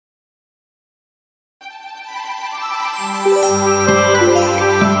I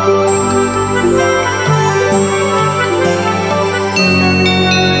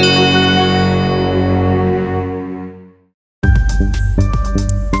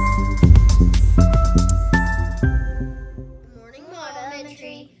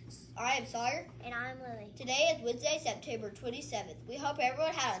am Sawyer. And I'm Lily. Today is Wednesday, September 27th. We hope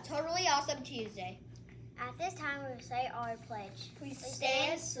everyone had a totally awesome Tuesday. At this time, we will say our pledge. Please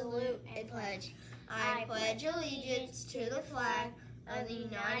stand, salute, and pledge. I pledge allegiance to the flag of the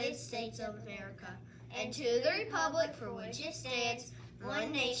United States of America and to the republic for which it stands,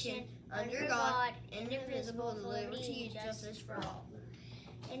 one nation, under God, indivisible, with liberty and justice for all.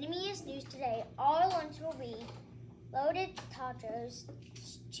 In the MES news today, all lunch will be loaded tacos,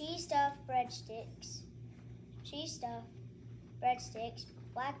 cheese stuffed breadsticks,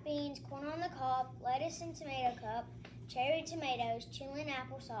 black beans, corn on the cob, lettuce and tomato cup, cherry tomatoes, chili and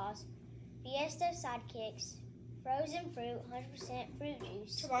applesauce, Fiesta sidekicks, frozen fruit, 100% fruit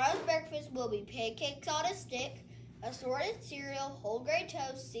juice. Tomorrow's breakfast will be pancakes on a stick, assorted cereal, whole grain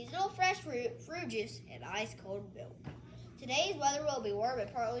toast, seasonal fresh fruit juice, and ice cold milk. Today's weather will be warm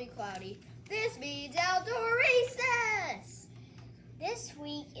and partly cloudy. This means outdoor recess! This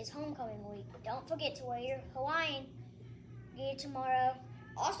week is homecoming week. Don't forget to wear your Hawaiian gear tomorrow.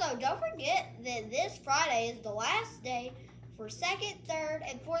 Also, don't forget that this Friday is the last day for 2nd, 3rd,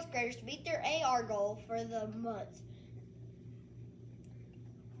 and 4th graders to meet their AR goal for the month.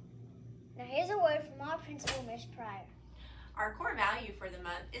 Now here's a word from our principal, Miss Pryor. Our core value for the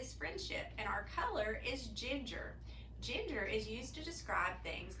month is friendship, and our color is ginger. Ginger is used to describe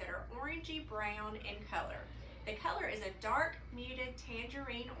things that are orangey brown in color. The color is a dark, muted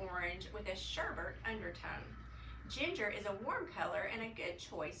tangerine orange with a sherbet undertone. Ginger is a warm color and a good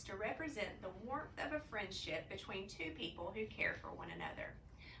choice to represent the warmth of a friendship between two people who care for one another.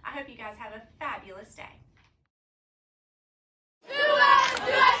 I hope you guys have a fabulous day. Do it,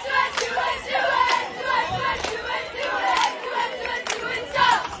 do it, do it, do it, do it, do it, do it, do it, do it, do it, do it, do it,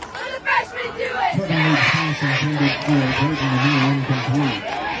 stop! Let the freshmen do it!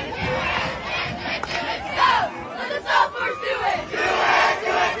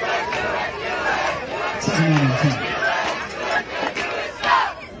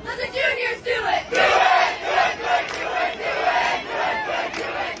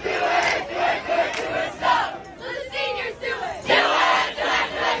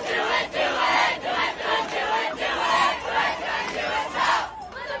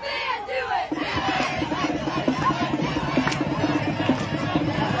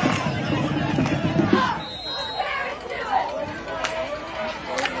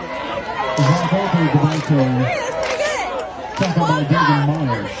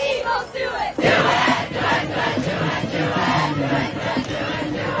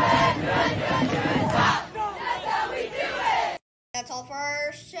 That's all for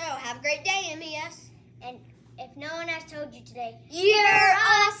our show. Have a great day, MES. And if no one has told you today, you're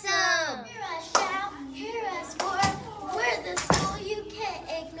awesome!